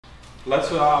Let's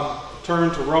turn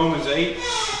to Romans 8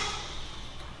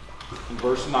 and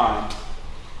verse 9.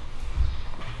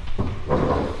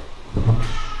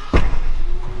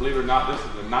 Believe it or not, this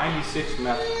is the 96th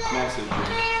message in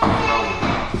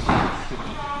Romans.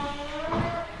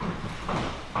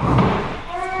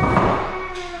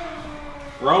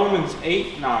 Romans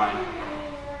 8:9.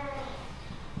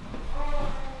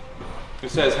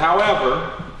 It says,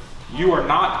 "However, you are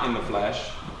not in the flesh,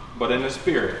 but in the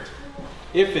Spirit,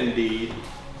 if indeed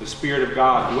the Spirit of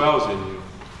God dwells in you.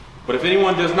 But if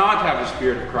anyone does not have the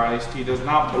Spirit of Christ, he does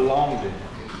not belong to him."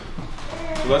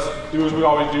 So let's do as we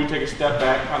always do, take a step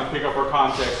back, kind of pick up our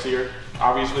context here.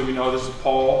 Obviously, we know this is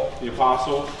Paul, the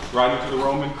apostle, writing to the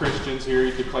Roman Christians here.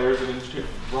 He declares it in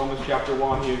Romans chapter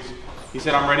 1. He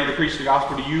said, "I'm ready to preach the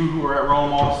gospel to you who are at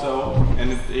Rome also."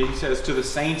 And he says, "To the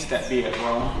saints that be at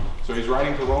Rome." So he's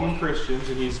writing to Roman Christians,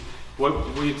 and he's,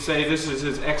 what we'd say, this is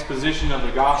his exposition of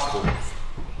the gospel.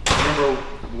 Remember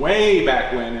way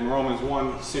back when in Romans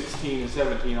 1:16 and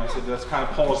 17, I said that's kind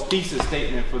of Paul's thesis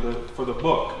statement for the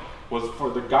book. Was for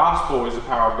the gospel is the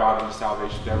power of God unto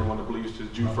salvation to everyone that believes, to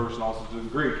the Jew first and also to the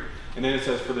Greek. And then it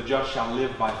says, "For the just shall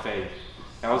live by faith."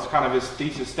 That was kind of his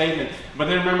thesis statement. But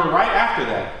then remember, right after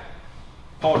that,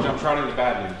 Paul jumps right into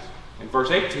bad news. In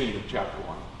verse 18 of chapter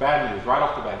 1. Bad news, right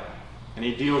off the bat. And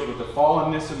he deals with the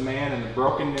fallenness of man and the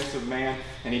brokenness of man.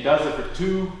 And he does it for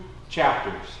 2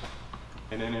 chapters.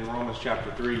 And then in Romans chapter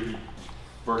 3,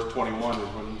 verse 21 is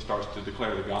when he starts to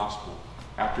declare the gospel.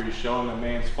 After he's shown that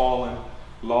man's fallen,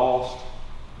 lost,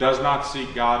 does not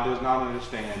seek God, does not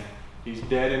understand. He's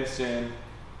dead in sin,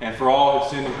 and for all have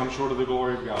sinned and come short of the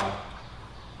glory of God.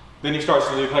 Then he starts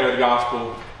to declare the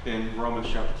gospel in Romans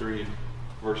chapter 3,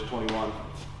 verse 21.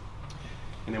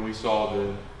 And then we saw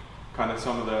the kind of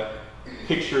some of that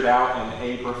pictured out in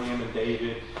Abraham and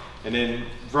David. And then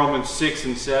Romans 6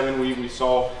 and 7 we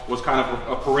saw was kind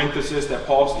of a parenthesis that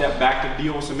Paul stepped back to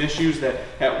deal with some issues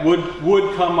that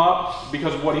would come up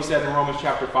because of what he said in Romans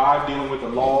chapter 5, dealing with the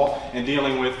law and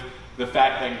dealing with the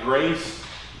fact that grace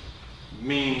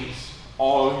means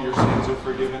all of your sins are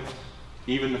forgiven,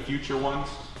 even the future ones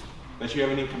that you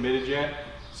haven't even committed yet.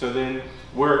 So then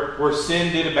where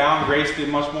sin did abound, grace did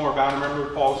much more abound.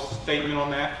 Remember Paul's statement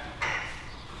on that?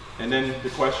 And then the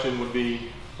question would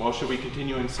be, well, should we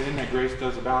continue in sin that grace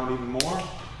does abound even more?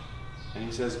 And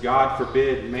he says, God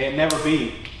forbid, may it never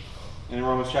be. And in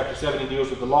Romans chapter 7, he deals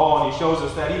with the law, and he shows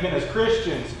us that even as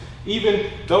Christians,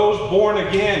 even those born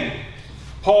again,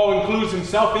 Paul includes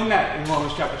himself in that in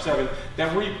Romans chapter 7,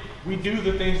 that we do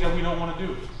the things that we don't want to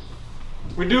do.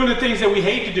 We're doing the things that we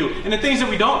hate to do. And the things that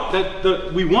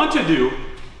we want to do,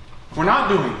 we're not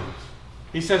doing those.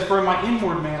 He says, "For in my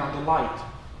inward man I delight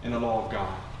in the law of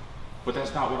God." But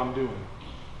that's not what I'm doing.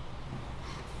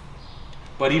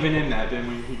 But even in that,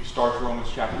 then he starts Romans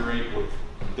chapter 8 with,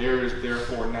 "There is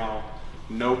therefore now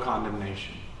no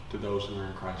condemnation to those who are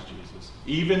in Christ Jesus."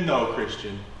 Even though,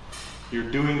 Christian, you're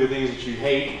doing the things that you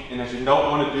hate and that you don't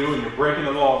want to do, and you're breaking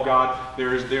the law of God,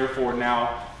 there is therefore now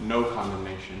no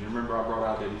condemnation. Remember I brought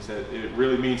out that he said it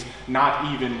really means not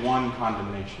even one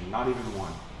condemnation. Not even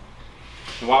one.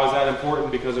 And why was that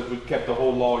important? Because if we kept the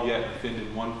whole law yet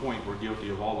offended one point, we're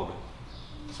guilty of all of it.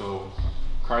 So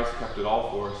Christ kept it all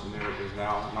for us, and there is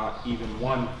now not even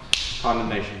one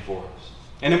condemnation for us.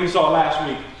 And then we saw last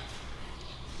week,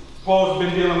 Paul's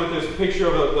been dealing with this picture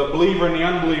of the believer and the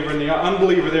unbeliever. And the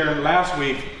unbeliever there in last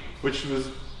week, which was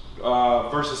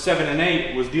verses 7 and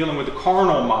 8, was dealing with the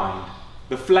carnal mind,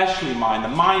 the fleshly mind, the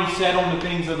mind set on the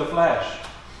things of the flesh.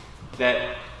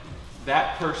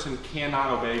 That person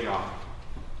cannot obey God.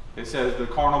 It says the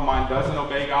carnal mind doesn't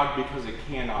obey God because it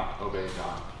cannot obey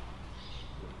God.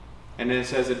 And then it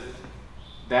says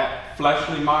that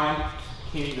fleshly mind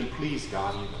can't even please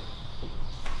God either.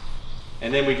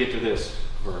 And then we get to this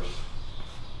verse.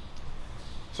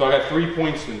 So I got 3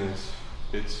 points in this.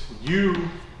 It's you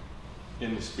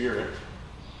in the Spirit.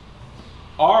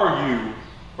 Are you,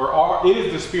 or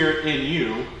is the Spirit in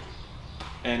you,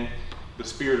 and the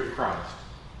Spirit of Christ?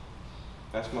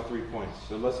 That's my 3 points.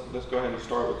 So let's go ahead and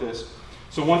start with this.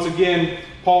 So once again,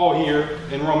 Paul here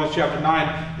in Romans chapter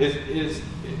 9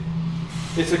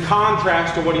 it's a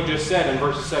contrast to what he just said in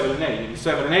verses 7 and 8. In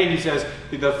 7 and 8 he says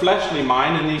the fleshly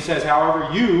mind, and he says,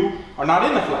 however, you are not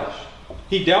in the flesh.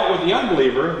 He dealt with the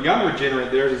unbeliever, the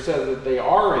unregenerate there. It says that they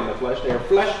are in the flesh. They are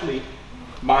fleshly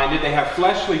minded. They have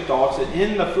fleshly thoughts, and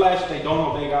in the flesh they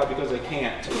don't obey God because they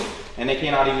can't. And they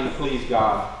cannot even please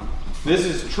God. This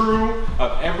is true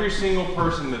of every single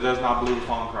person that does not believe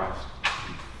upon Christ.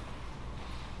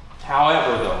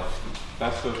 However, though,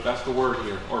 that's the word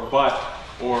here, or but,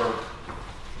 or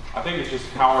I think it's just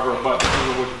however or but,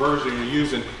 depending on which version you're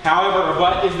using. However or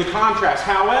but is the contrast.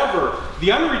 However,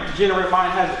 the unregenerate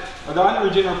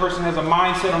person has a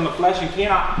mindset on the flesh and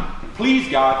cannot please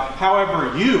God.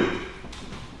 However, you.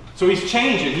 So he's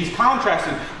changing. He's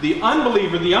contrasting. The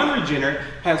unbeliever, the unregenerate,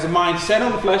 has a mind set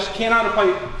on the flesh, cannot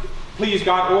please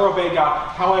God or obey God.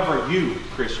 However, you,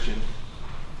 Christian,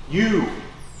 you,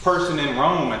 person in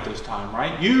Rome at this time,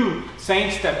 right? You,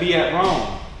 saints that be at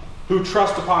Rome, who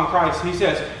trust upon Christ. He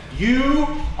says, you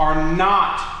are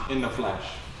not in the flesh.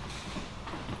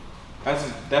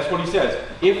 That's what he says.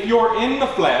 If you're in the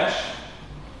flesh,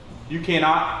 you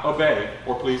cannot obey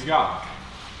or please God.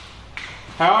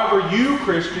 However, you,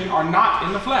 Christian, are not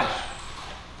in the flesh.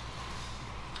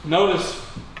 Notice,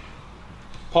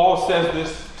 Paul says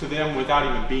this to them without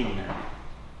even being there.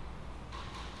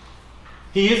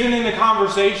 He isn't in the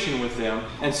conversation with them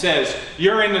and says,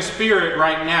 you're in the spirit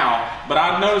right now, but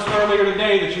I noticed earlier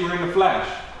today that you were in the flesh.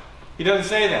 He doesn't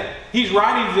say that. He's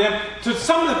writing to them, to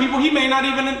some of the people he may not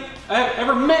even have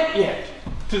ever met yet,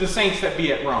 to the saints that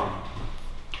be at Rome.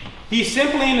 He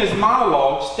simply in his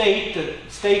monologue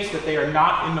states that they are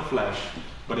not in the flesh,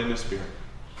 but in the spirit.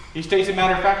 He states, as a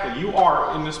matter of fact, that you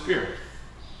are in the spirit.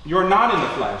 You're not in the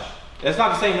flesh. That's not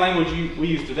the same language we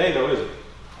use today, though, is it?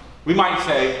 We might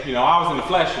say, I was in the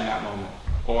flesh in that moment.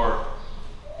 Or,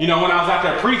 when I was out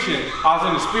there preaching, I was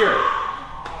in the spirit.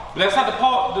 But that's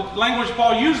not the language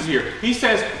Paul uses here. He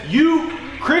says, you,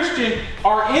 Christian,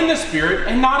 are in the spirit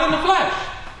and not in the flesh.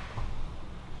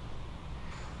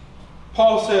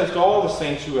 Paul says to all the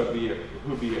saints who be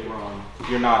at Rome,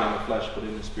 you're not in the flesh but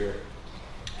in the spirit.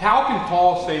 How can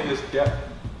Paul say this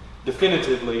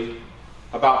definitively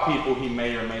about people he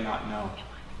may or may not know?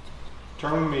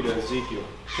 Turn with me to Ezekiel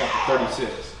chapter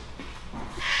 36.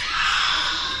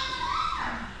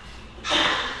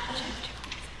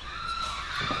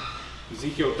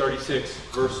 Ezekiel 36,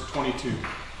 verse 22.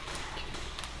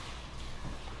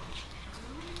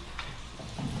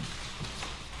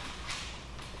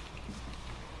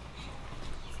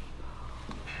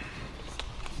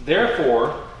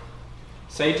 Therefore,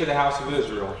 say to the house of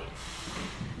Israel,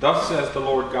 thus says the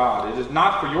Lord God, it is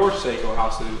not for your sake, O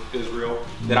house of Israel,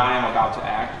 that I am about to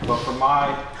act, but for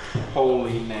my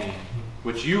holy name,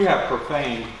 which you have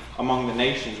profaned among the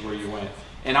nations where you went.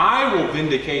 And I will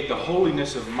vindicate the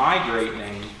holiness of my great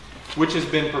name, which has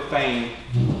been profaned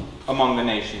among the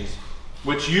nations,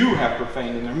 which you have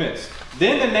profaned in their midst.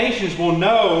 Then the nations will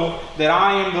know that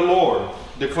I am the Lord,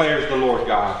 declares the Lord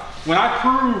God, when I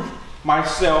prove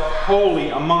myself holy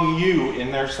among you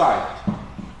in their sight.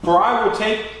 For I will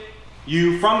take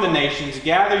you from the nations,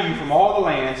 gather you from all the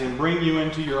lands, and bring you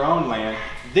into your own land.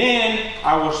 Then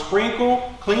I will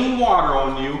sprinkle clean water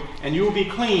on you, and you will be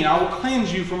clean. I will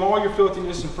cleanse you from all your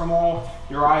filthiness and from all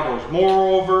your idols.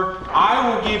 Moreover, I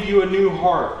will give you a new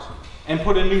heart, and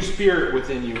put a new spirit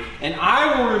within you. And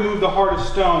I will remove the heart of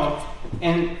stone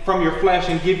and from your flesh,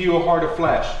 and give you a heart of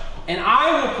flesh. And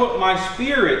I will put my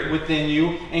spirit within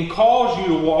you, and cause you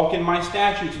to walk in my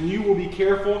statutes, and you will be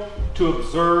careful to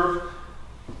observe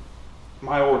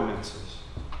my ordinances.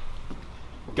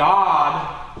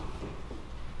 God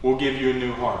will give you a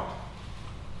new heart.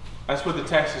 That's what the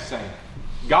text is saying.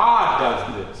 God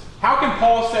does this. How can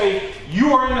Paul say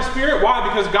you are in the spirit? Why?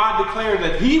 Because God declared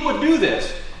that he would do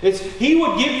this. He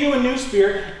would give you a new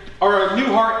spirit, or a new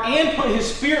heart, and put his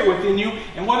spirit within you.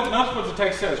 And that's what the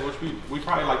text says, which we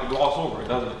probably like to gloss over it,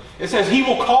 doesn't it? It says he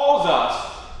will cause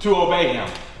us to obey him.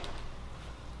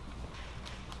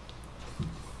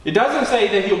 It doesn't say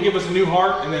that he'll give us a new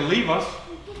heart and then leave us.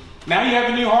 Now you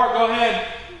have a new heart, go ahead.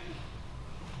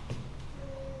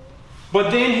 But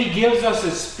then he gives us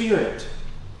his spirit.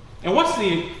 And what's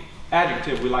the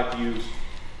adjective we like to use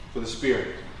for the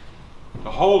Spirit?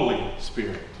 The Holy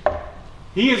Spirit.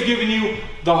 He has given you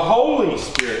the Holy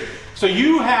Spirit. So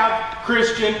you have,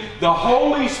 Christian, the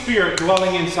Holy Spirit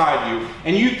dwelling inside you.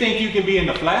 And you think you can be in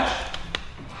the flesh?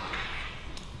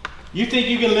 You think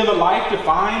you can live a life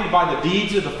defined by the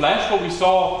deeds of the flesh? What we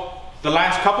saw the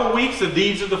last couple of weeks, the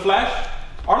deeds of the flesh?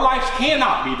 Our lives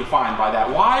cannot be defined by that.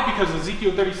 Why? Because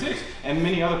Ezekiel 36, and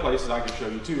many other places I can show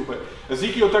you too, but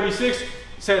Ezekiel 36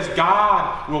 says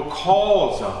God will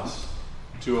cause us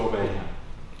to obey him.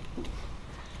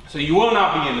 So you will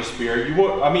not be in the spirit. You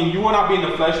will not be in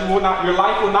the flesh. Your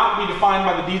life will not be defined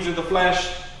by the deeds of the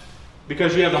flesh,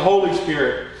 because you have the Holy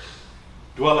Spirit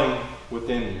dwelling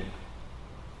within you.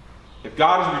 If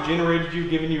God has regenerated you,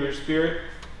 given you his spirit,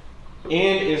 and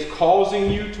is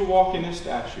causing you to walk in his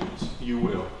statutes, you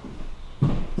will.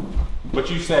 But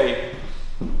you say,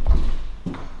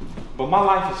 but my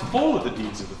life is full of the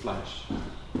deeds of the flesh.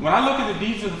 When I look at the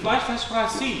deeds of the flesh, that's what I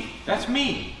see. That's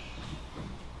me.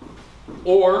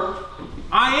 Or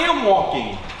I am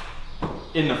walking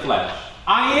in the flesh.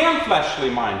 I am fleshly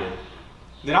minded.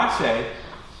 Then I say,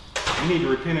 you need to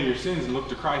repent of your sins and look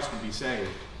to Christ and be saved.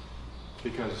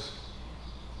 Because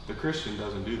the Christian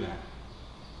doesn't do that.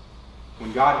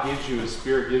 When God gives you His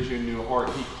Spirit, gives you a new heart,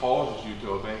 He calls you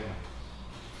to obey Him.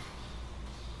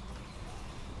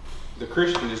 The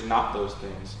Christian is not those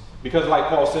things. Because like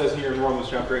Paul says here in Romans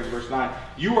chapter 8, verse 9,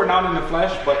 you are not in the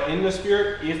flesh, but in the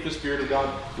Spirit, if the Spirit of God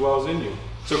dwells in you.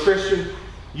 So Christian,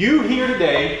 you here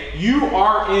today, you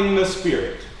are in the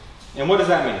Spirit. And what does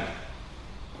that mean?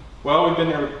 Well, we've been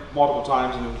there multiple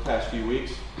times in the past few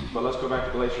weeks, but let's go back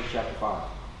to Galatians chapter 5.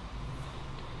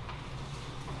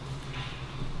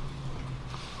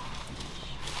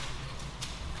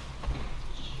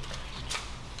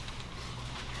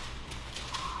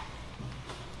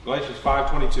 Galatians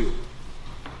 5:22.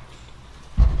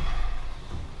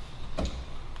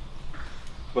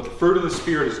 But the fruit of the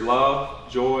Spirit is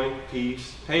love, joy,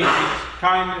 peace, patience,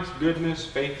 kindness, goodness,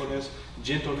 faithfulness,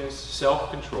 gentleness,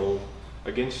 self-control.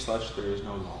 Against such there is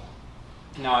no law.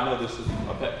 Now I know this is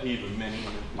a pet peeve of many, and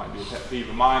it might be a pet peeve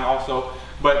of mine also.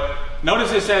 But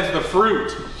notice it says the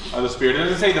fruit of the Spirit. It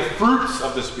doesn't say the fruits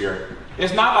of the Spirit.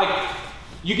 It's not like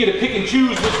you get to pick and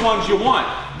choose which ones you want.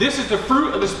 This is the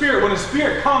fruit of the Spirit. When the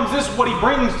Spirit comes, this is what He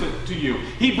brings to you.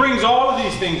 He brings all of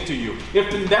these things to you.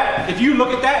 If you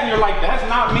look at that and you're like, that's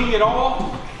not me at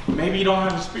all, maybe you don't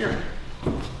have the Spirit.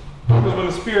 Because when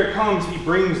the Spirit comes, He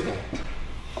brings that.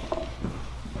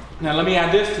 Now let me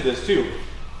add this to this too.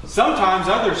 Sometimes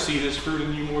others see this fruit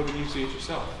in you more than you see it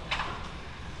yourself.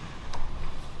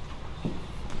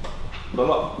 But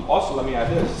look, also let me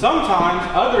add this. Sometimes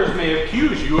others may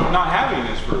accuse you of not having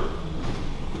this fruit,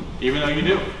 even though you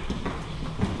do.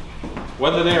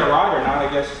 Whether they are right or not,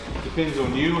 I guess, depends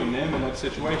on you and them in that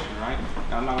situation, right?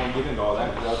 Now, I'm not going to get into all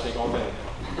that because that'll take all day.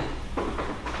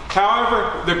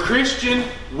 However, the Christian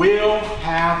will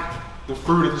have the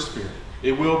fruit of the Spirit.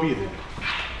 It will be there.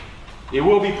 It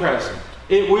will be present.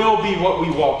 It will be what we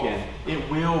walk in.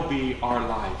 It will be our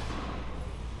life.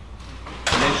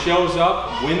 And it shows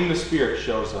up when the Spirit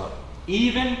shows up.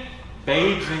 Even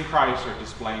babes in Christ are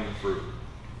displaying the fruit.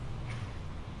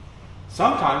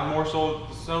 Sometimes more so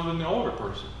than the older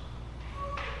person.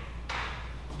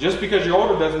 Just because you're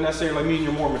older doesn't necessarily mean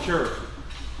you're more mature.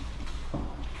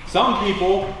 Some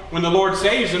people, when the Lord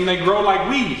saves them, they grow like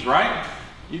weeds, right?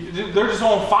 They're just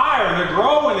on fire and they're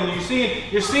growing, and you're seeing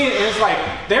it, and it's like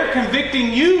they're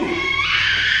convicting you.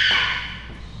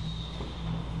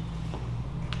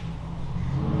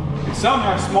 And some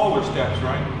have smaller steps,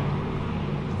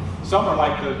 right? Some are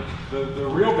like the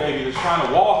real baby that's trying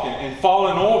to walk and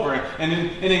falling over and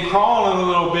then crawling a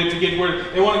little bit to get where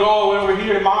they want to go all the way over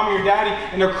here to mommy or daddy,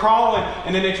 and they're crawling,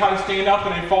 and then they try to stand up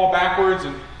and they fall backwards.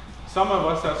 And some of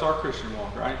us, that's our Christian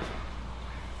walk, right?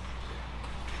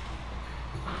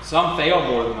 Some fail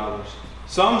more than others.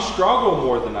 Some struggle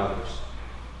more than others.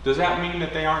 Does that mean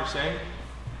that they aren't saved?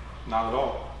 Not at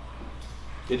all.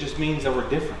 It just means that we're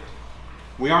different.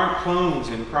 We aren't clones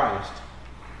in Christ.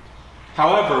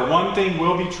 However, one thing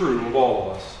will be true of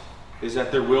all of us, is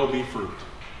that there will be fruit.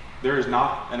 There is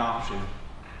not an option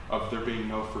of there being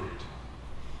no fruit.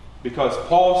 Because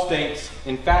Paul states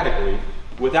emphatically,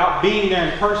 without being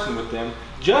there in person with them,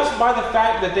 just by the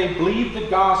fact that they believe the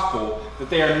gospel, that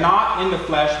they are not in the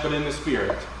flesh but in the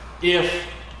Spirit, if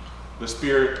the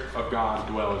Spirit of God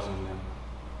dwells in them.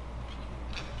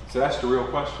 So that's the real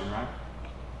question, right?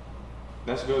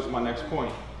 That goes to my next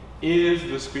point. Is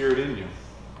the Spirit in you?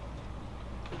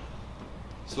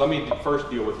 So let me first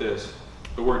deal with this,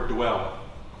 the word dwell.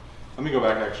 Let me go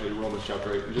back actually to Romans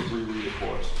chapter 8 and just reread it for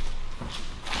us.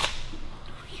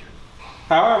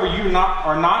 However, you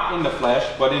are not in the flesh,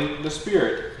 but in the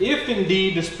Spirit, if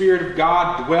indeed the Spirit of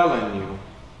God dwell in you.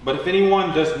 But if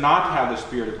anyone does not have the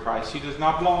Spirit of Christ, he does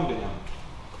not belong to Him.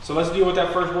 So let's deal with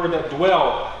that first word, that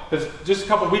dwell. Because just a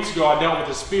couple of weeks ago, I dealt with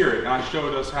the Spirit, and I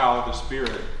showed us how the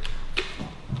Spirit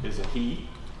is a He,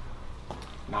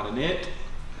 not an it.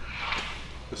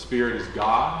 The Spirit is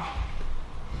God.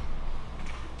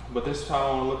 But this time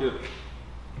I want to look at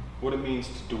what it means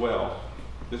to dwell.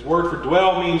 This word for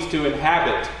dwell means to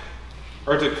inhabit,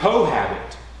 or to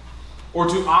cohabit, or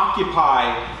to occupy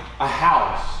a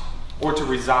house, or to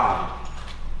reside.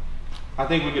 I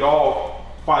think we could all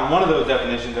find one of those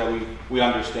definitions that we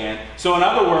understand. So in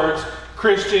other words,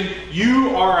 Christian,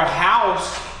 you are a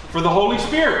house for the Holy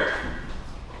Spirit.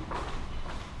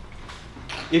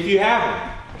 If you haven't.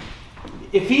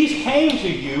 If He came to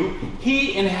you,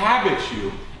 He inhabits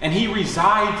you, and He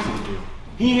resides in you.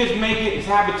 He has made His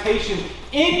habitation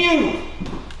in you.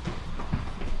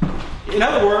 In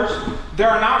other words, there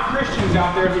are not Christians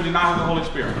out there who do not have the Holy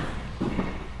Spirit.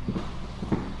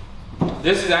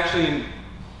 This is actually in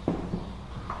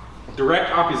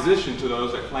direct opposition to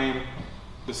those that claim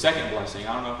the second blessing.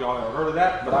 I don't know if y'all ever heard of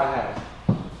that, but I have.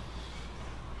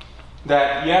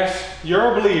 That yes,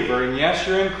 you're a believer, and yes,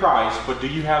 you're in Christ, but do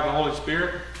you have the Holy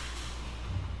Spirit?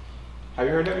 Have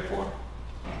you heard that before?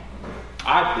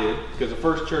 I did, because the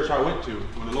first church I went to,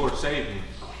 when the Lord saved me,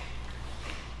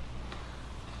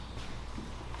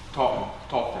 taught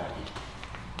that.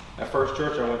 That first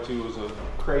church I went to was a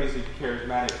crazy,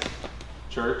 charismatic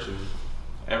church, and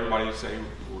everybody would say,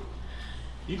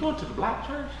 "You going to the black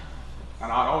church?"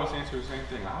 And I'd always answer the same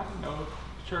thing. I didn't know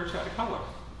the church had a color.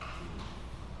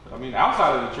 I mean,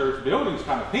 outside of the church building's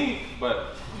kind of pink,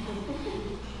 but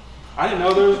I didn't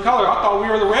know there was a color. I thought we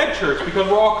were the red church because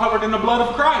we're all covered in the blood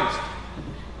of Christ.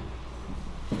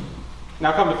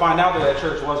 Now come to find out that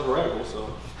church was heretical,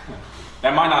 so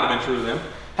that might not have been true to them.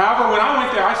 However, when I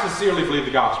went there, I sincerely believed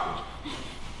the gospel.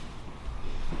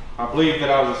 I believed that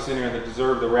I was a sinner that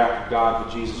deserved the wrath of God,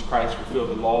 but Jesus Christ fulfilled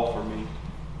the law for me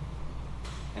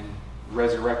and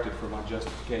resurrected for my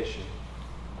justification.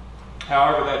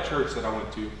 However, that church that I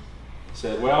went to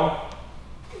said, well,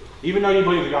 even though you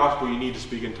believe the gospel, you need to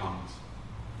speak in tongues.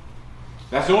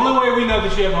 That's the only way we know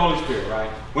that you have the Holy Spirit, right?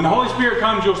 When the Holy Spirit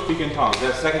comes, you'll speak in tongues.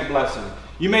 That's the second blessing.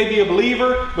 You may be a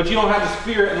believer, but you don't have the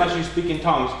Spirit unless you speak in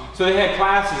tongues. So they had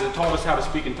classes that taught us how to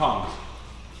speak in tongues.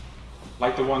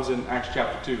 Like the ones in Acts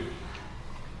chapter 2.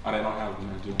 Oh, they don't have them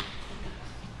there, do they?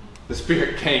 The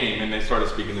Spirit came and they started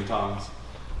speaking in tongues.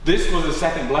 This was the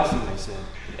second blessing, they said.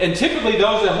 And typically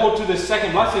those that hold to this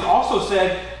second blessing also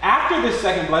said, after this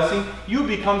second blessing, you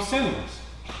become sinless.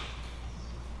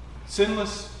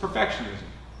 Sinless perfectionism.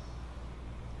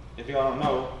 If y'all don't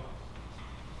know,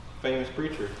 famous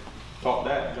preacher taught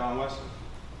that, John Wesley.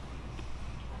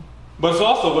 But it's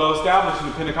also well established in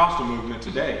the Pentecostal movement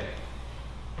today.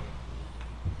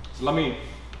 So let me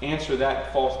answer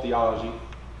that false theology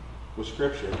with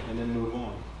Scripture and then move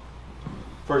on.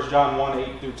 1 John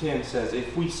 1:8-10 says,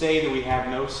 if we say that we have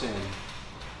no sin,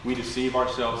 we deceive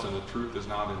ourselves and the truth is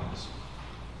not in us.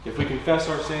 If we confess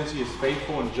our sins, He is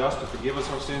faithful and just to forgive us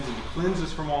our sins and to cleanse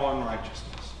us from all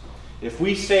unrighteousness. If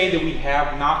we say that we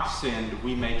have not sinned,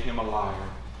 we make Him a liar,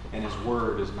 and His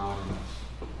word is not in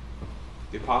us.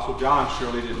 The Apostle John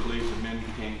surely didn't believe that men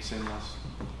became sinless.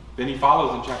 Then he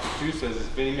follows in chapter 2, says,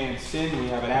 if any man sin, we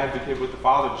have an advocate with the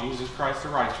Father, Jesus Christ the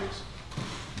righteous.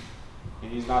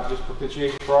 And He's not just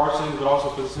propitiation for our sins, but also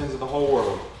for the sins of the whole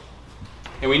world.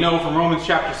 And we know from Romans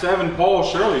chapter 7, Paul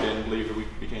surely didn't believe that we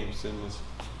became sinless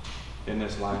in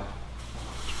this life.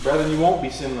 Brethren, you won't be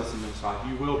sinless in this life.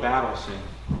 You will battle sin.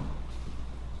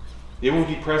 It will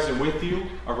be present with you,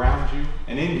 around you,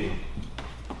 and in you.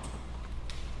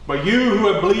 But you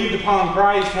who have believed upon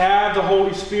Christ have the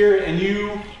Holy Spirit, and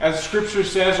you, as Scripture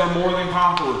says, are more than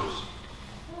conquerors.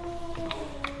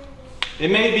 It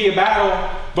may be a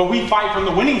battle, but we fight from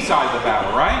the winning side of the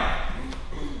battle, right?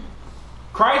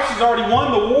 Christ has already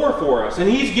won the war for us, and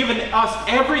He's given us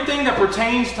everything that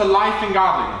pertains to life and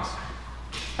godliness.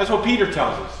 That's what Peter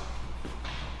tells us.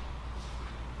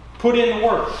 Put in the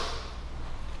work.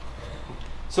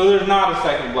 So there's not a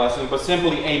second blessing, but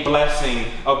simply a blessing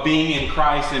of being in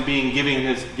Christ and being given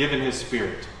His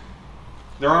Spirit.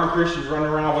 There aren't Christians running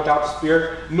around without the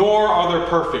Spirit, nor are there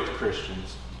perfect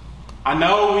Christians. I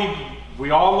know we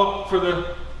all look for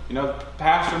the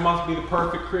pastor must be the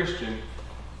perfect Christian.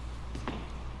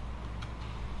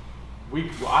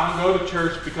 I don't go to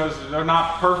church because they're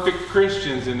not perfect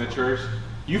Christians in the church.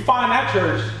 You find that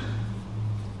church,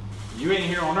 you ain't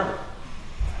here on earth.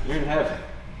 You're in heaven.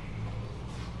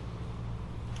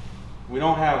 We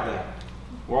don't have that.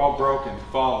 We're all broken,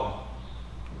 fallen.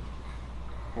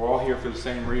 We're all here for the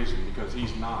same reason, because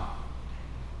He's not.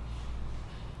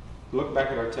 Look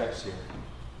back at our text here.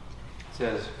 It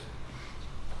says,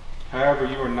 however,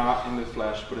 you are not in the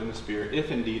flesh, but in the Spirit,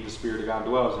 if indeed the Spirit of God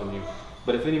dwells in you.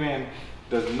 But if any man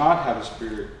does not have the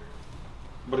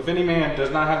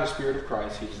Spirit of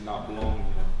Christ, he does not belong to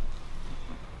Him.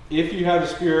 If you have the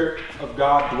Spirit of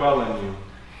God dwell in you,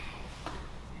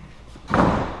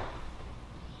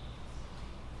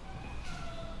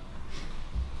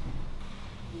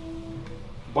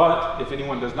 but if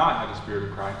anyone does not have the Spirit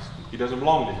of Christ, he doesn't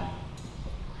belong to Him.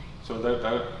 So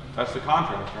that's the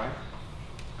contrast, right?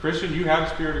 Christian, you have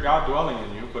the Spirit of God dwelling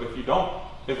in you, but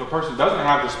if a person doesn't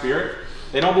have the Spirit,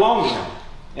 they don't belong to Him.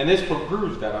 And this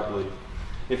proves that, I believe.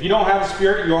 If you don't have the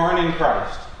Spirit, you aren't in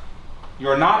Christ. You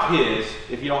are not His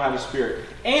if you don't have the Spirit.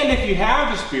 And if you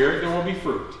have the Spirit, there will be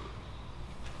fruit.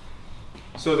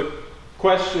 So the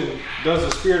question, does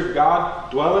the Spirit of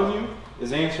God dwell in you,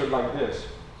 is answered like this.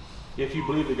 If you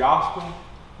believe the gospel,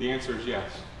 the answer is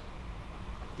yes.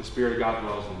 The Spirit of God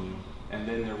dwells in you, and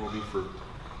then there will be fruit.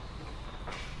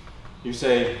 You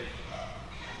say,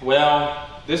 well,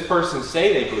 this person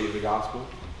say they believe the gospel,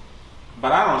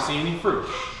 but I don't see any fruit.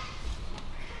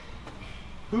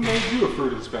 Who made you a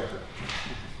fruit inspector?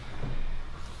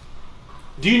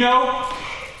 Do you know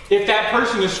if that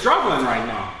person is struggling right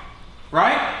now?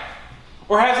 Right?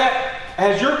 Or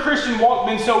has your Christian walk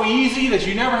been so easy that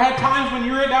you never had times when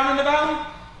you were down in the valley?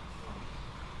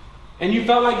 And you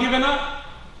felt like giving up?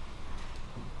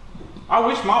 I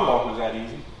wish my walk was that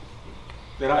easy.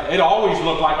 It always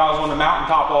looked like I was on the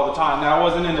mountaintop all the time. That I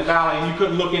wasn't in the valley and you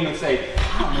couldn't look in and say,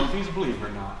 I don't know if he's a believer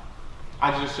or not.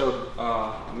 I just showed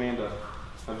Amanda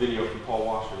a video from Paul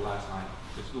Washer last night.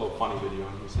 It's a little funny video,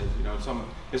 and he said,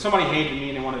 if somebody hated me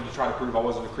and they wanted to try to prove I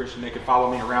wasn't a Christian, they could follow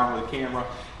me around with a camera.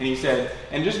 And he said,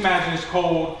 and just imagine it's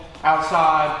cold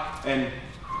outside, and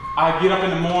I get up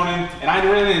in the morning, and I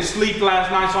really didn't sleep last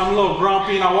night, so I'm a little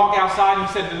grumpy, and I walk outside, and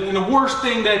he said, and the worst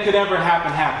thing that could ever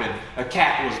happen happened. A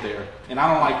cat was there, and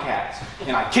I don't like cats.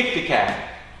 And I kicked the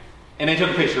cat, and they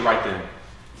took a picture right then.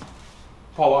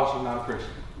 Paul Washer's not a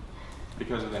Christian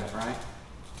because of that, right?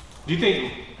 Do you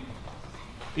think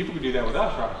people could do that with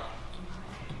us, right?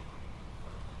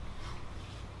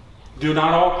 Do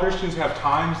not all Christians have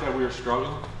times that we are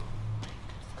struggling?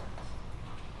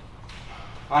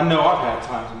 I know I've had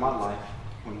times in my life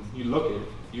when you look at it,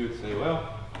 you would say,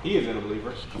 well, he isn't a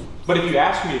believer. But if you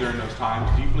ask me during those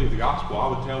times, do you believe the gospel? I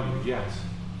would tell you, yes.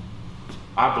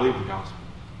 I believe the gospel.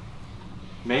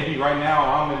 Maybe right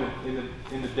now I'm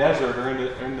in the desert or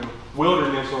in the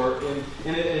wilderness or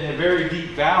in a very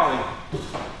deep valley,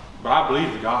 but I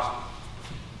believe the gospel.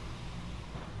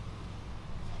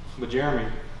 But Jeremy,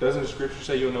 doesn't the scripture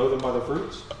say you'll know them by their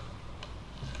fruits?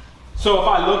 So if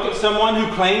I look at someone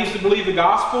who claims to believe the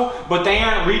gospel, but they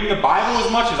aren't reading the Bible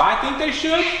as much as I think they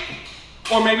should,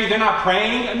 or maybe they're not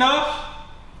praying enough,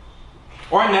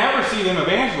 or I never see them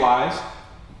evangelize,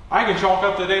 I can chalk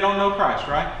up that they don't know Christ,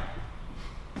 right?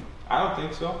 I don't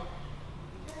think so.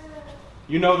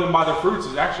 You know them by their fruits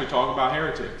is actually talking about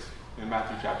heretics in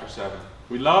Matthew chapter 7.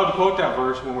 We love to quote that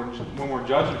verse when we're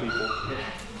judging people,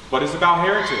 but it's about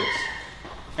heretics.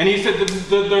 And he said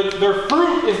their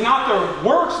fruit is not their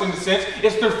works in a sense,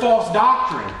 it's their false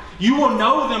doctrine. You will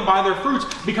know them by their fruits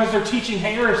because they're teaching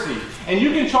heresy. And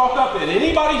you can chalk up that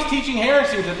anybody's teaching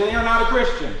heresy that they are not a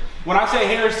Christian. When I say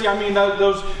heresy, I mean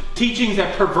those teachings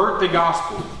that pervert the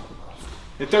gospel.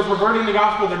 If they're perverting the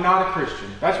gospel, they're not a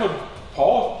Christian. That's what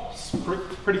Paul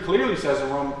pretty clearly says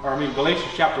in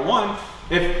Galatians chapter 1.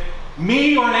 If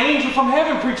me or an angel from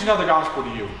heaven preach another gospel to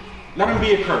you, let him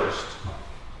be accursed.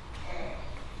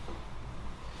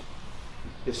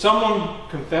 If someone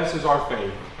confesses our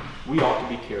faith, we ought to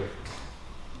be careful.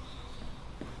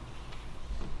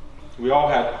 We all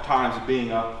have times of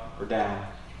being up or down.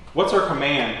 What's our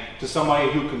command to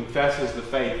somebody who confesses the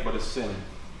faith but is sinning?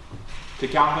 To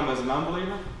count them as an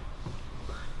unbeliever?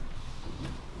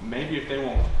 Maybe if they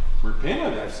won't repent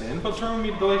of that sin, but turn with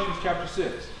me to Galatians chapter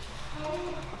 6.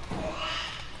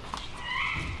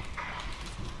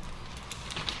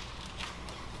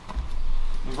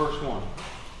 In verse 1.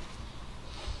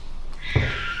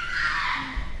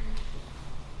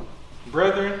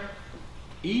 Brethren,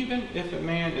 even if a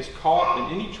man is caught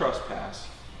in any trespass,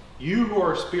 you who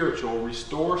are spiritual,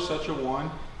 restore such a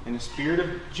one in a spirit of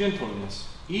gentleness,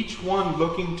 each one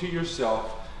looking to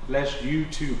yourself, lest you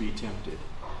too be tempted.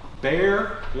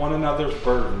 Bear one another's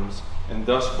burdens, and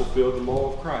thus fulfill the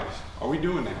law of Christ. Are we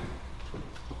doing that?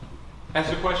 That's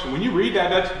the question. When you read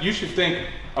that, you should think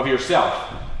of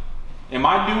yourself. Am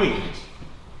I doing this?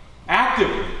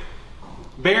 Actively.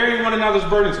 Bearing one another's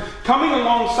burdens. Coming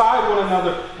alongside one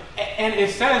another. And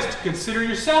it says to consider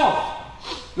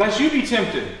yourself, lest you be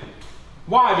tempted.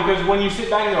 Why? Because when you sit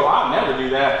back and go, I'll never do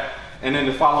that, and then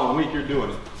the following week you're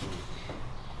doing it.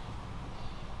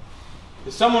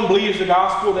 If someone believes the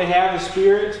gospel, they have the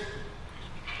Spirit,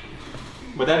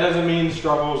 but that doesn't mean the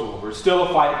struggle is over. It's still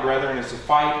a fight, brethren. It's a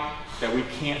fight that we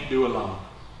can't do alone.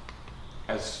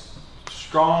 As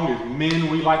strong as men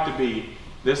we like to be,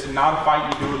 this is not a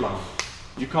fight you do alone.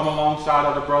 You come alongside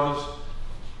other brothers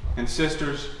and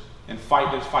sisters and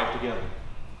fight this fight together.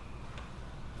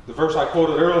 The verse I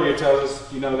quoted earlier tells us,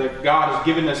 that God has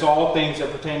given us all things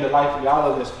that pertain to life and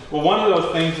godliness. Well, one of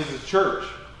those things is the church.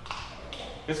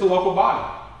 It's a local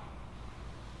body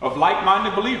of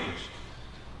like-minded believers.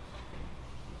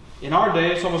 In our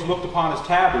day, it's almost looked upon as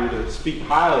taboo to speak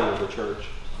highly of the church.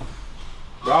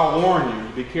 But I'll warn you,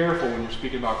 be careful when you're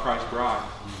speaking about Christ's bride.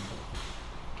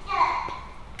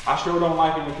 I sure don't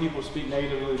like it when people speak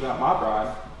negatively about my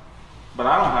bride, but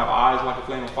I don't have eyes like a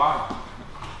flame of fire.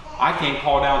 I can't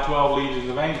call down 12 legions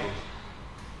of angels.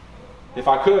 If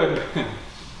I could,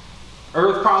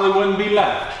 earth probably wouldn't be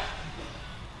left.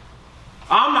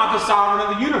 I'm not the sovereign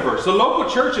of the universe. The local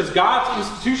church is God's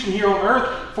institution here on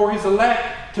earth for his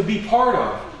elect to be part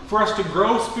of, for us to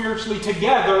grow spiritually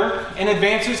together and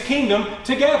advance his kingdom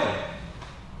together.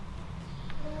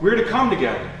 We're to come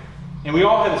together. And we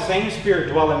all have the same Spirit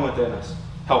dwelling within us,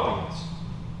 helping us.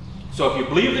 So if you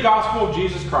believe the gospel of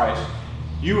Jesus Christ,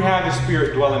 you have the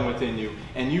Spirit dwelling within you,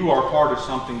 and you are part of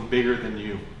something bigger than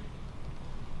you,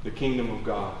 the kingdom of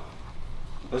God.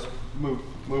 Let's move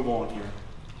on here.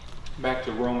 Back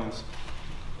to Romans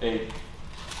 8.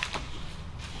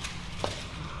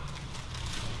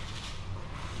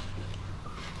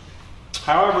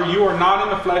 However, you are not in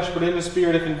the flesh, but in the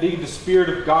Spirit, if indeed the Spirit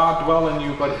of God dwell in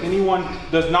you. But if anyone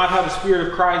does not have the Spirit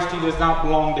of Christ, he does not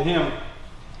belong to him.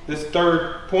 This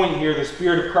third point here, the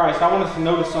Spirit of Christ. I want us to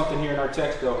notice something here in our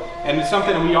text, though. And it's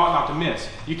something that we ought not to miss.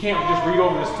 You can't just read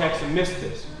over this text and miss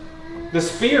this. The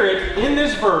Spirit in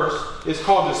this verse is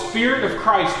called the Spirit of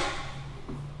Christ.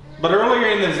 But earlier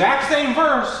in the exact same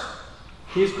verse,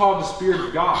 he's called the Spirit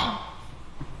of God.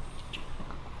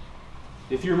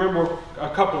 If you remember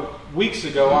a couple weeks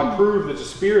ago, I proved that the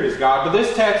Spirit is God. But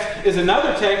this text is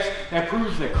another text that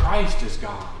proves that Christ is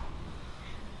God.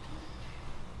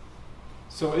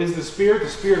 So is the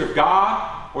Spirit of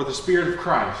God or the Spirit of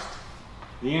Christ?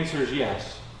 The answer is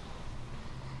yes.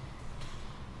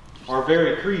 Our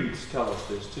very creeds tell us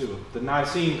this too. The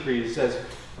Nicene Creed says,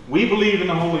 we believe in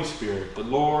the Holy Spirit, the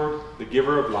Lord, the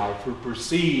giver of life, who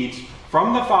proceeds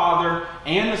from the Father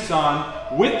and the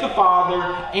Son. With the Father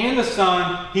and the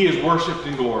Son, he is worshipped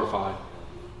and glorified.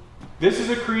 This is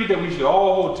a creed that we should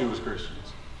all hold to as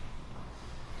Christians.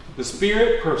 The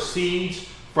Spirit proceeds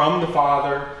from the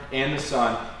Father and the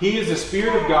Son. He is the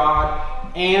Spirit of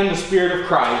God and the Spirit of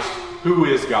Christ, who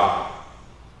is God.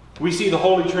 We see the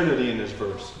Holy Trinity in this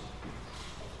verse.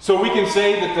 So we can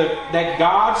say that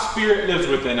God's Spirit lives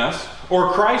within us,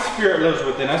 or Christ's Spirit lives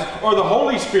within us, or the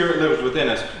Holy Spirit lives within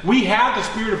us. We have the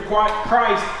Spirit of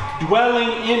Christ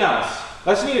dwelling in us.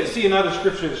 Let's see another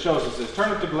scripture that shows us this.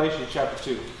 Turn up to Galatians chapter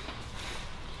 2.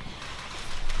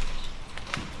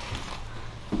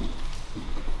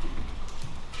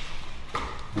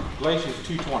 Galatians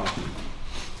 2:20.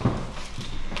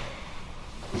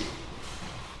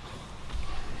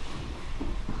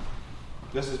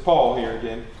 This is Paul here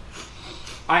again.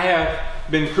 I have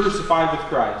been crucified with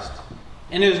Christ,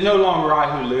 and it is no longer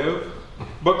I who live,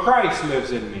 but Christ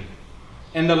lives in me.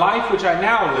 And the life which I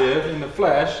now live in the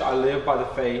flesh, I live by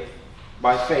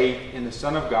faith in the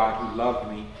Son of God who loved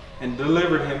me and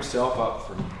delivered himself up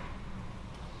for me.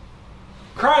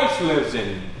 Christ lives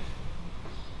in me.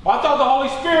 Well, I thought the Holy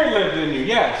Spirit lived in you.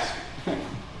 Yes.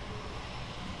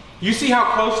 You see how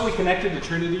closely connected the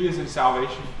Trinity is in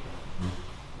salvation?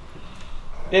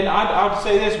 And I would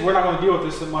say this, we're not going to deal with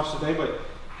this so much today, but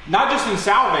not just in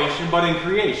salvation, but in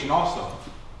creation also.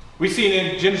 We see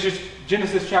it in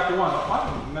Genesis chapter 1. Why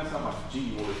did I mess up my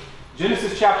G word?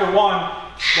 Genesis chapter 1,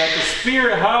 that the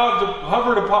Spirit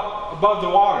hovered above the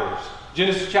waters.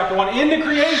 Genesis chapter 1, in the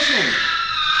creation.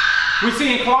 We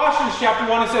see in Colossians chapter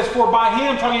 1, it says, for by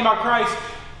him, talking about Christ,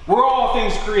 were all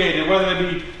things created, whether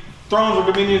they be thrones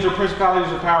or dominions or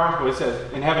principalities or powers. But it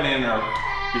says in heaven and earth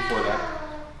before that.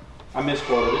 I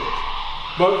misquoted it.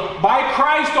 But by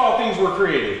Christ all things were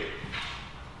created.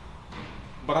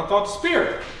 But I thought the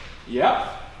Spirit. Yep.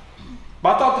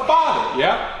 But I thought the Father.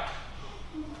 Yep.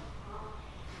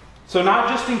 So not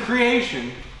just in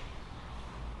creation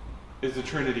is the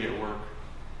Trinity at work,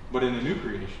 but in the new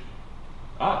creation.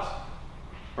 Us.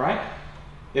 Right?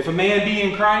 If a man be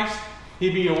in Christ, he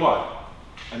be a what?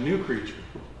 A new creature.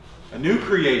 A new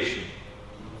creation.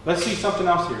 Let's see something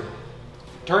else here.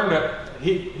 Turn to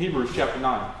Hebrews chapter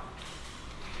 9.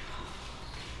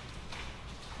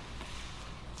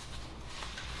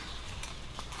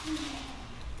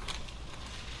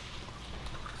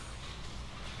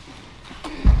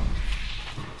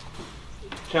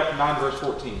 Chapter 9, verse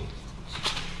 14.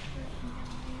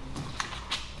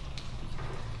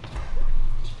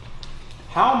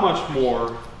 How much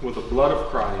more will the blood of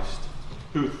Christ,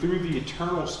 who through the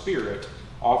eternal Spirit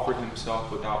offered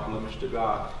himself without blemish to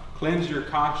God, cleanse your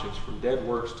conscience from dead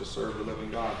works to serve the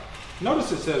living God?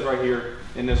 Notice it says right here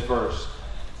in this verse,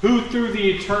 who through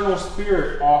the eternal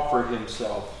Spirit offered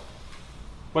himself.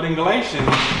 But in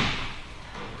Galatians,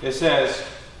 it says,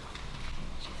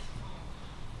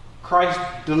 Christ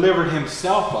delivered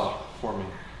himself up for me.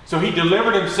 So he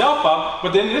delivered himself up,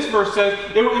 but then this verse says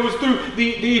it was through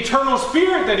the eternal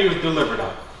Spirit that he was delivered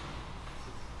up.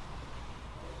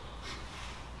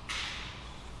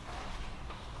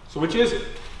 So which is it?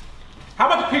 How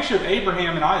about the picture of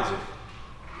Abraham and Isaac?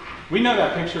 We know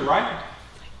that picture, right?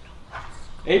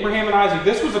 Abraham and Isaac.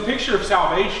 This was a picture of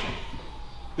salvation.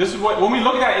 This is what, when we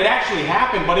look at it, it actually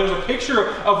happened, but it was a picture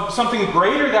of something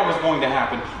greater that was going to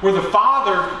happen, where the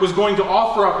Father was going to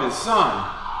offer up His Son.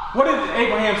 What did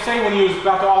Abraham say when he was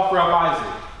about to offer up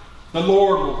Isaac? The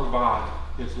Lord will provide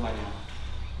His lamb.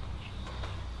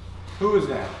 Who is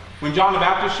that? When John the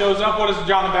Baptist shows up, what does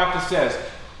John the Baptist says?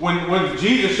 When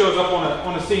Jesus shows up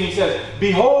on the scene, he says,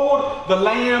 "Behold the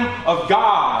Lamb of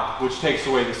God, which takes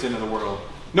away the sin of the world."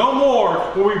 No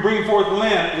more will we bring forth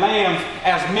lambs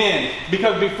as men.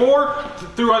 Because before,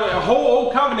 through the whole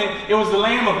Old Covenant, it was the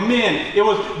lamb of men. It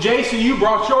was, Jason, you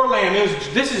brought your lamb.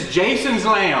 This is Jason's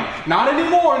lamb. Not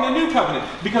anymore in the New Covenant.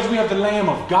 Because we have the Lamb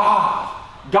of God.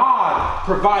 God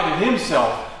provided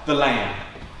Himself the lamb.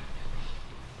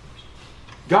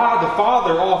 God the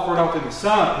Father offered up His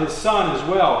Son as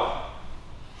well.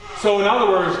 So in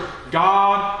other words,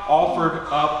 God offered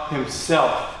up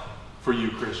Himself for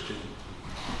you, Christian.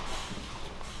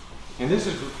 And this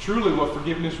is truly what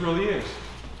forgiveness really is.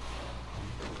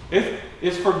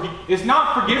 It's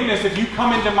not forgiveness if you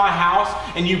come into my house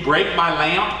and you break my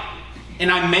lamp and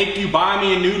I make you buy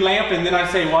me a new lamp and then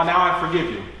I say, well, now I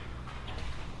forgive you.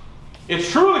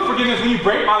 It's truly forgiveness when you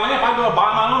break my lamp. I go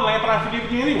buy my own lamp and I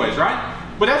forgive you anyways, right?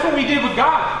 But that's what we did with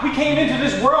God. We came into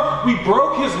this world. We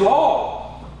broke His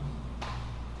law.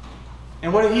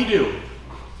 And what did He do?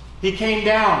 He came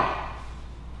down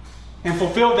and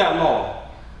fulfilled that law.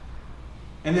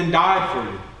 And then died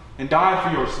for you. And died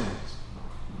for your sins.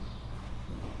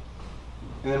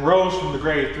 And then rose from the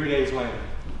grave 3 days later.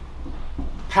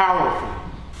 Powerful.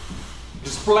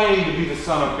 Displaying to be the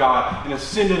Son of God. And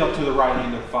ascended up to the right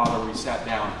hand of the Father where He sat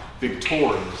down.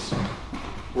 Victorious.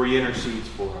 Where He intercedes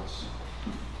for us.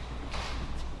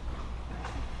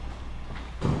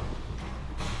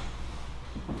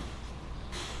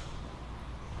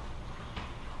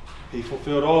 He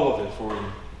fulfilled all of it for you.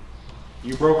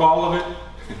 You broke all of it.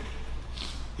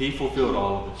 He fulfilled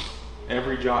all of it.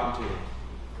 Every jot and tittle.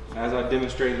 As I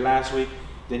demonstrated last week,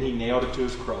 then He nailed it to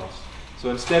His cross.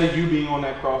 So instead of you being on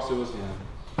that cross, it was Him.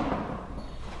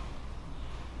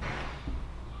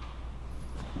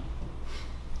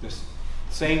 This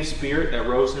same Spirit that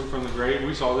rose Him from the grave,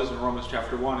 we saw this in Romans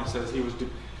chapter 1. It says He was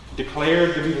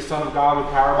declared to be the Son of God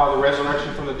with power by the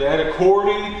resurrection from the dead,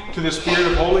 according to the Spirit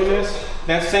of holiness.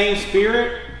 That same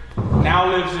Spirit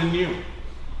now lives in you.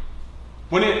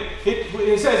 When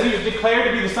it says He was declared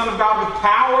to be the Son of God with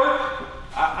power,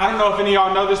 I don't know if any of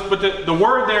y'all know this, but the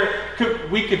word there,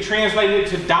 we could translate it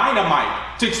to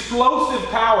dynamite, to explosive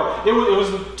power. It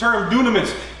was the term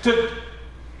dunamis.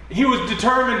 He was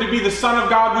determined to be the Son of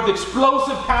God with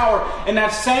explosive power. And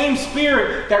that same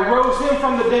Spirit that rose Him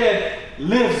from the dead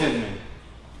lives in me.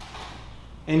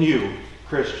 In you,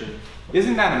 Christian.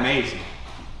 Isn't that amazing?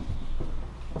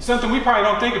 Something we probably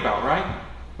don't think about, right?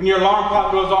 When your alarm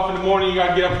clock goes off in the morning, you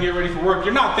got to get up and get ready for work.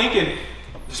 You're not thinking,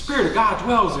 the Spirit of God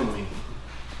dwells in me.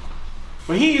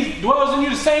 But He dwells in you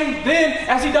the same then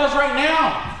as He does right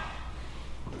now.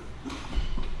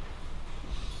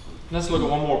 Let's look at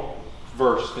one more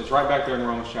verse. It's right back there in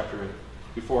Romans chapter 8,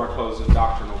 before I close the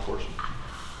doctrinal portion.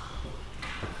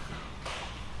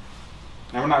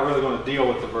 Now, we're not really going to deal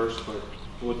with the verse, but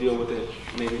we'll deal with it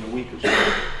maybe in a week or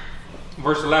so.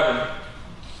 Verse 11.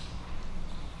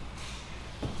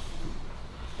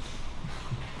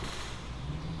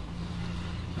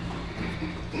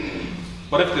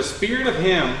 But if the Spirit of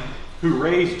Him who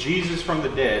raised Jesus from the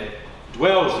dead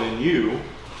dwells in you,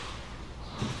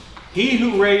 He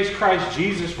who raised Christ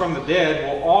Jesus from the dead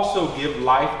will also give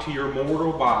life to your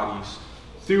mortal bodies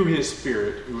through His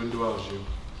Spirit who indwells you.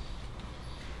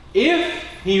 If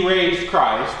He raised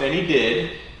Christ, and He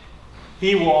did,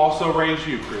 He will also raise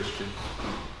you, Christian.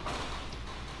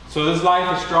 So this life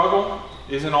of struggle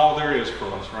isn't all there is for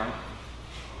us, right?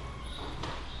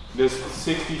 This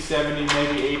 60, 70,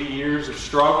 maybe 80 years of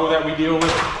struggle that we deal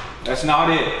with, that's not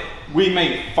it. We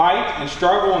may fight and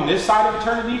struggle on this side of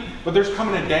eternity, but there's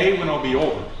coming a day when it'll be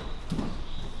over.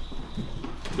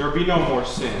 There will be no more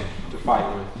sin to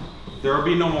fight with. There will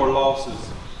be no more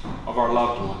losses of our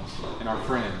loved ones and our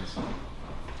friends.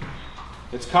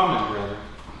 It's coming, brother.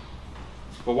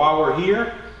 But while we're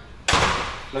here,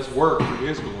 let's work for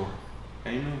His glory.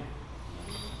 Amen.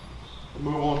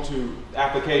 Move on to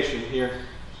application here.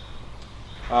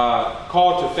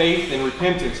 Call to faith and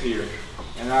repentance here.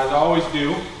 And as I always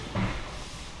do,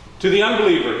 to the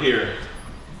unbeliever here.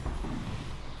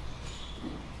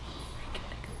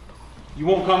 You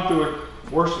won't come to a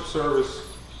worship service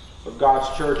of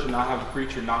God's church and not have a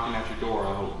preacher knocking at your door.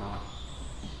 I hope not.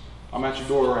 I'm at your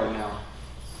door right now.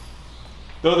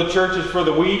 Though the church is for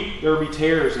the weak, there will be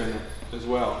tares in it as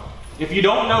well. If you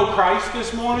don't know Christ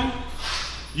this morning,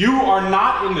 you are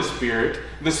not in the Spirit.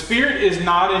 The Spirit is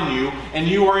not in you, and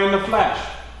you are in the flesh.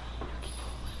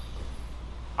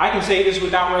 I can say this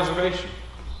without reservation.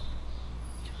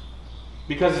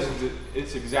 Because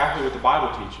it's exactly what the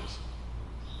Bible teaches.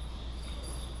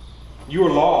 You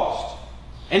are lost.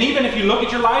 And even if you look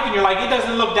at your life and you're like, it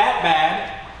doesn't look that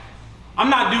bad. I'm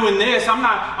not doing this. I'm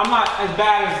not as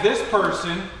bad as this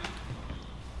person.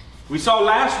 We saw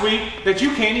last week that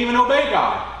you can't even obey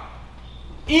God.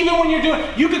 Even when you're doing,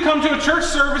 you could come to a church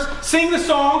service, sing the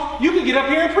song, you could get up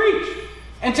here and preach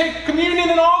and take communion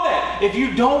and all that. If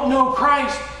you don't know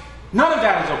Christ, none of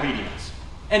that is obedience.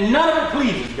 And none of it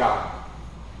pleases God.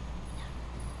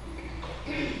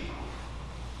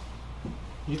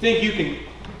 You think you can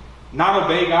not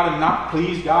obey God and not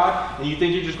please God, and you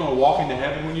think you're just going to walk into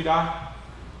heaven when you die?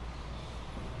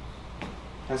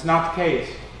 That's not the case.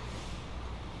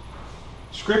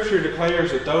 Scripture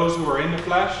declares that those who are in the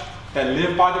flesh, that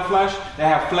live by the flesh,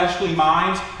 that have fleshly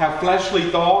minds, have fleshly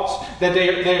thoughts, that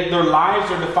their lives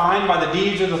are defined by the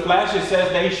deeds of the flesh, it says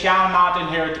they shall not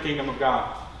inherit the kingdom of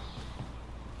God.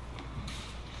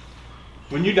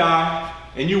 When you die,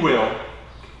 and you will,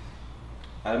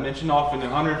 I mentioned often that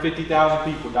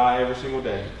 150,000 people die every single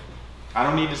day. I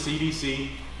don't need the CDC,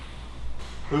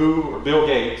 WHO, or Bill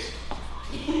Gates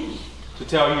to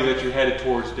tell you that you're headed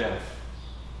towards death.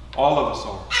 All of us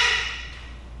are.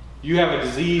 You have a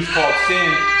disease called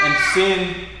sin, and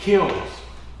sin kills.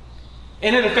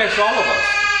 And it affects all of us.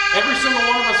 Every single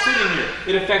one of us sitting here,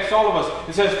 it affects all of us.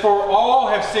 It says, for all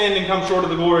have sinned and come short of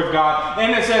the glory of God.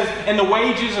 And it says, and the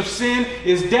wages of sin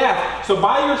is death. So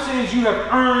by your sins you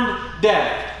have earned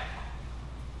death.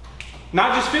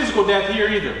 Not just physical death here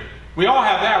either. We all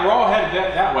have that. We're all headed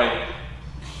that way.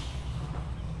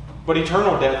 But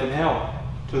eternal death in hell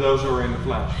to those who are in the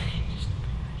flesh.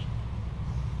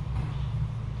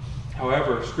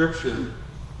 However, Scripture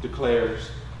declares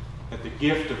that the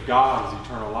gift of God is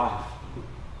eternal life.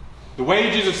 The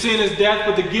wages of sin is death,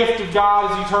 but the gift of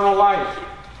God is eternal life.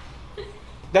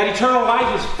 That eternal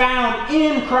life is found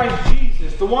in Christ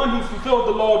Jesus, the one who fulfilled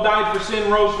the law, died for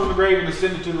sin, rose from the grave, and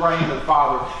ascended to the right hand of the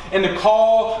Father. And the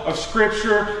call of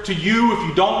Scripture to you, if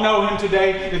you don't know Him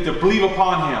today, is to believe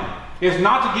upon Him. It's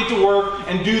not to get to work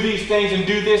and do these things and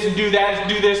do this and do that and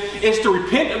do this. It's to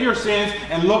repent of your sins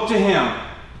and look to Him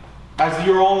as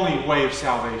your only way of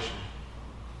salvation.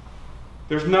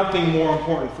 There's nothing more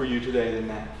important for you today than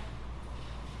that.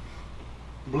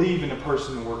 Believe in the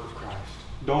person and work of Christ.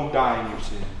 Don't die in your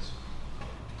sins.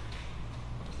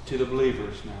 To the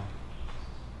believers now.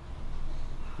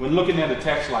 When looking at a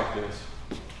text like this,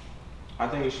 I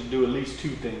think it should do at least two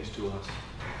things to us.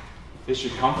 It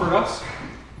should comfort us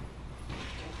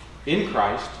in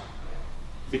Christ,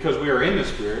 because we are in the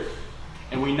Spirit,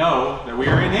 and we know that we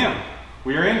are in Him.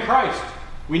 We are in Christ.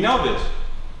 We know this.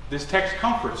 This text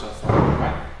comforts us,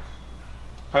 right?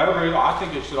 However, I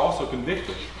think it should also convict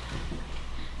us.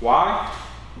 Why?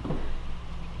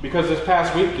 Because this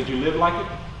past week, did you live like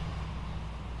it?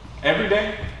 Every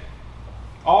day?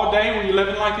 All day were you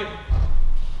living like it?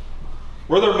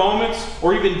 Were there moments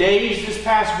or even days this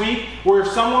past week where if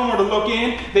someone were to look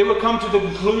in, they would come to the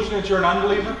conclusion that you're an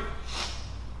unbeliever?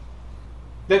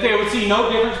 That they would see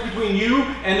no difference between you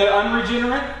and the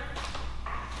unregenerate?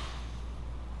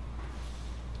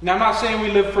 Now, I'm not saying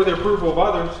we live for the approval of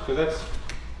others, because that's,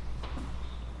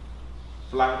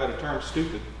 for lack of a better term,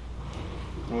 stupid.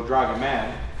 It will drive you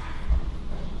mad.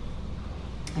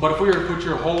 But if we were to put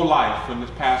your whole life from this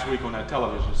past week on that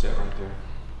television set right there,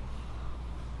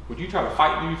 would you try to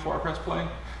fight me before I press play?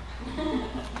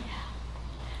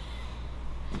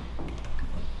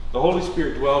 The Holy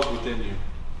Spirit dwells within you.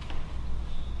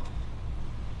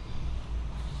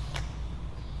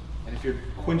 And if you're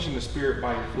quenching the Spirit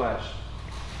by your flesh,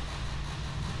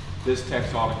 this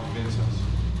text ought to convince us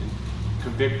and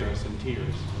convict us in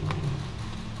tears.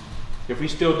 If we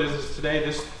still did this today,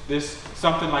 this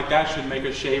something like that should make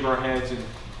us shave our heads, and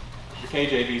the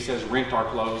KJV says rent our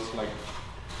clothes,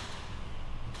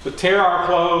 but tear our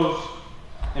clothes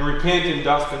and repent in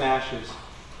dust and ashes.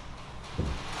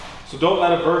 So don't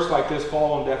let a verse like this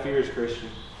fall on deaf ears, Christian.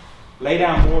 Lay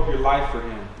down more of your life for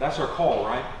Him. That's our call,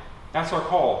 right? That's our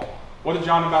call. What did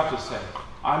John the Baptist say?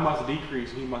 I must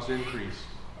decrease, He must increase.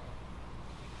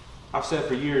 I've said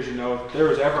for years, if there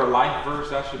was ever a life verse,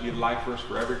 that should be the life verse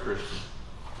for every Christian.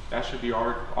 That should be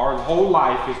our whole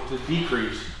life is to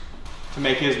decrease, to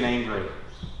make His name great.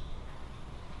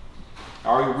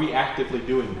 Are we actively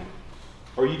doing that?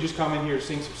 Or you just come in here to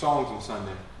sing some songs on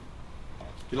Sunday?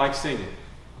 You like singing?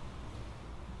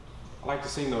 I like to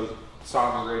sing those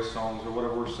Sovereign Grace songs or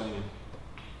whatever we're singing.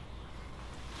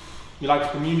 You like the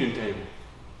communion table?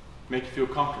 Make you feel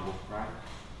comfortable, right?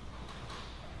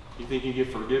 You think you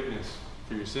get forgiveness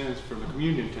for your sins from the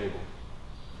communion table.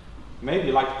 Maybe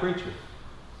you like the preacher.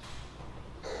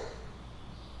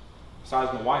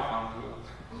 Besides my wife, I don't know who else.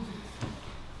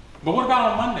 But what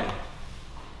about on Monday?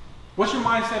 What's your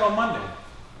mindset on Monday?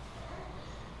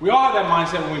 We all have that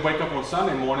mindset when we wake up on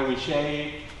Sunday morning, we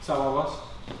shave, some of us.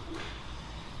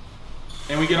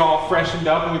 And we get all freshened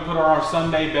up and we put on our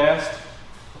Sunday best.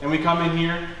 And we come in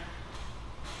here.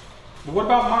 But what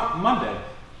about Monday?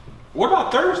 What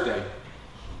about Thursday?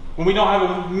 When we don't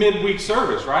have a midweek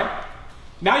service, right?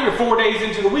 Now you're 4 days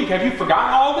into the week. Have you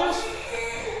forgotten all this?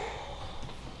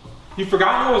 You've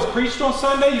forgotten what was preached on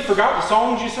Sunday? You forgot the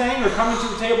songs you sang or coming to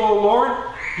the table of the Lord?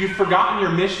 You've forgotten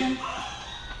your mission?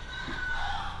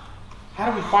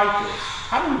 How do we fight this?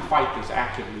 How do we fight this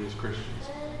actively as Christians?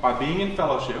 By being in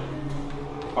fellowship,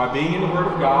 by being in the Word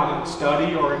of God and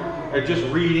study or just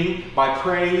reading, by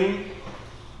praying,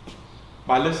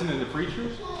 by listening to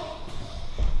preachers.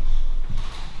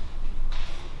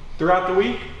 Throughout the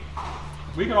week,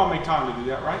 we can all make time to do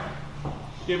that, right?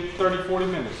 Give 30, 40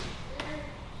 minutes.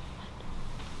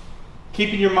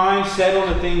 Keeping your mind set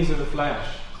on the things of the flesh,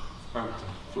 on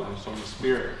the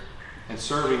Spirit, and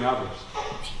serving others.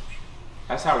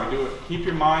 That's how we do it. Keep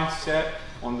your mind set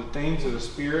on the things of the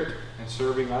Spirit and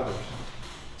serving others.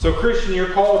 So, Christian, your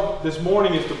call this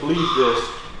morning is to believe this,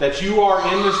 that you are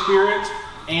in the Spirit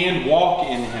and walk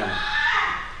in Him.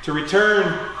 To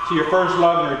return to your first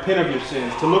love and repent of your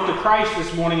sins. To look to Christ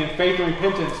this morning in faith and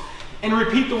repentance. And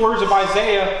repeat the words of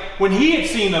Isaiah when he had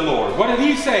seen the Lord. What did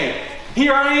he say?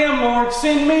 Here I am, Lord,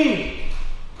 send me.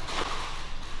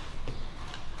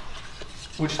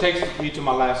 Which takes me to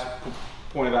my last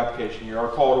point of application here, our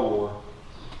call to war.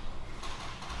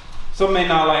 Some may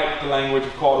not like the language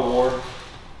of call to war.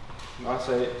 I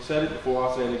said it before,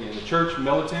 I'll say it again. The church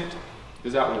militant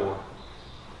is at war.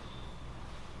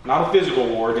 Not a physical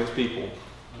war against people.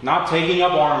 Not taking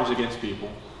up arms against people.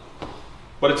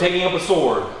 But a taking up a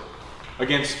sword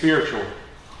against spiritual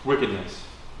wickedness.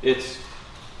 It's,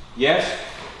 yes,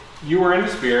 you are in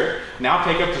the Spirit. Now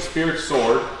take up the Spirit's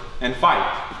sword and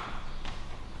fight.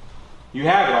 You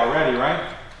have it already,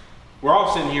 right? We're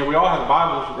all sitting here. We all have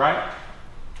Bibles, right?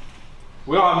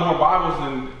 We all have more Bibles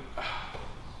than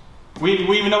we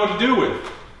even know what to do with.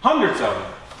 Hundreds of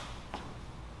them.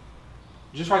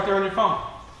 Just right there on your phone.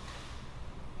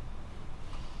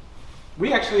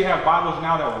 We actually have Bibles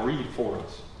now that will read for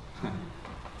us.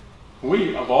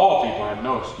 We, of all people, have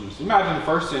no excuse. Imagine the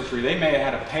first century, they may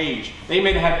have had a page. They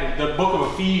may have had the book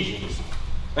of Ephesians.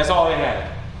 That's all they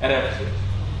had at Ephesus.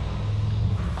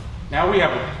 Now we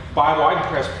have a Bible, I can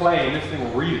press play and this thing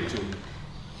will read it to me.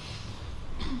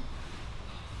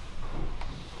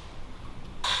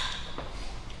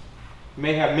 You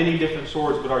may have many different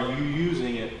swords, but are you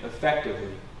using it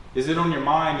effectively? Is it on your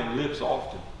mind and lips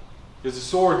often? Is the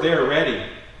sword there ready?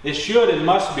 It should and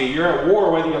must be. You're at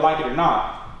war whether you like it or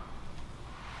not.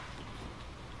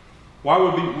 Why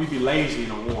would we be lazy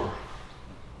in a war?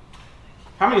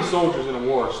 How many soldiers in a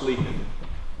war are sleeping?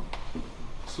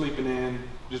 Sleeping in,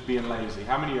 just being lazy.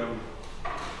 How many of them?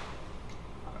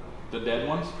 The dead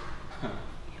ones?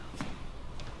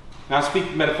 Now I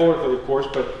speak metaphorically, of course,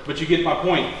 but you get my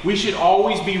point. We should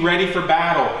always be ready for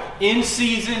battle, in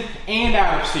season and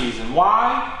out of season.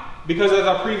 Why? Because as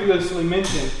I previously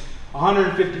mentioned,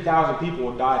 150,000 people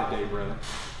will die today, brother.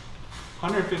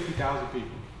 150,000 people.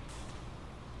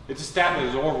 It's a stat that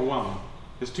is overwhelming.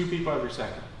 It's 2 people every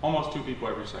second. Almost 2 people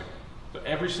every second. So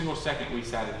every single second we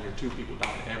sat in here, 2 people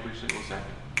died every single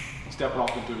second. Stepping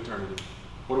off into eternity.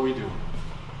 What are we doing?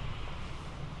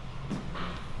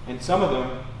 And some of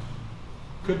them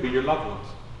could be your loved ones.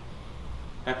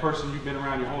 That person you've been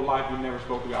around your whole life, you never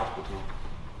spoke the gospel to them.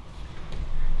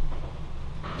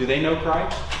 Do they know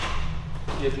Christ?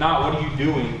 If not, what are you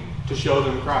doing to show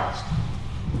them Christ?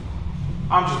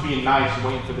 I'm just being nice and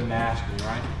waiting for them to ask me,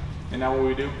 right? Isn't that what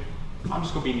we do? I'm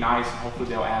just going to be nice and hopefully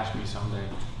they'll ask me someday.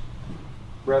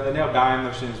 Brethren, they'll die in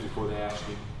their sins before they ask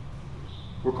you.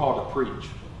 We're called to preach.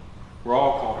 We're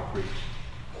all called to preach.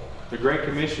 The Great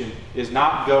Commission is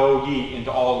not go ye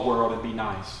into all the world and be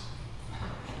nice.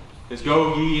 It's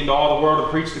go ye into all the world and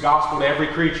preach the gospel to every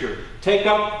creature. Take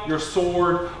up your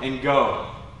sword and go.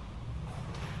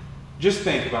 Just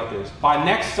think about this. By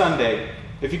next Sunday,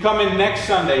 if you come in next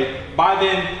Sunday, by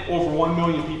then over 1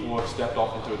 million people will have stepped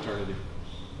off into eternity.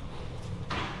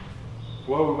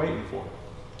 What are we waiting for?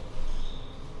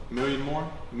 1 million more?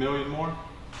 1 million more?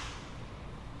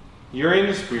 You're in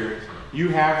the Spirit. You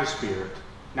have the Spirit.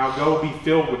 Now go be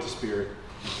filled with the Spirit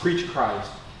and preach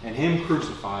Christ and Him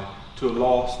crucified to a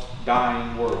lost,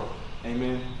 dying world.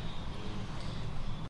 Amen.